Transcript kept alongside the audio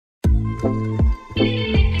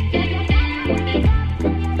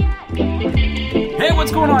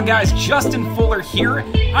going on, guys? Justin Fuller here.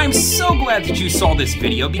 I'm so glad that you saw this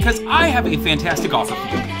video because I have a fantastic offer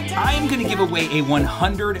for you. I am going to give away a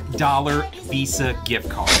 $100 Visa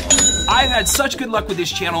gift card. I've had such good luck with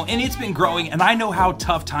this channel and it's been growing, and I know how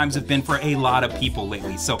tough times have been for a lot of people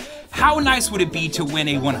lately. So how nice would it be to win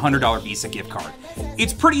a $100 Visa gift card?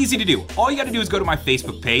 It's pretty easy to do. All you got to do is go to my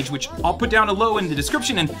Facebook page, which I'll put down below in the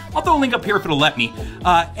description, and I'll throw a link up here if it'll let me,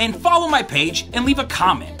 and follow my page and leave a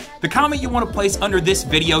comment. The comment you want to place under this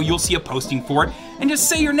video, you'll see a posting for it, and just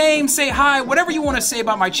say your name, say hi, whatever you want to say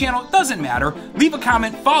about my channel, it doesn't matter. Leave a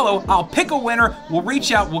comment, follow, I'll pick a winner, we'll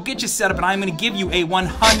reach out, we'll get you set up, and I'm going to give you a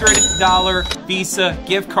 $100 Visa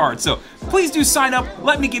gift card. So please do sign up,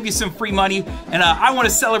 let me give you some free money, and I want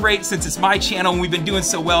to celebrate since it's my channel and we've been doing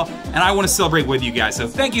so well, and I want to celebrate with you guys, so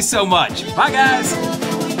thank you so much. Bye,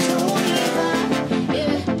 guys.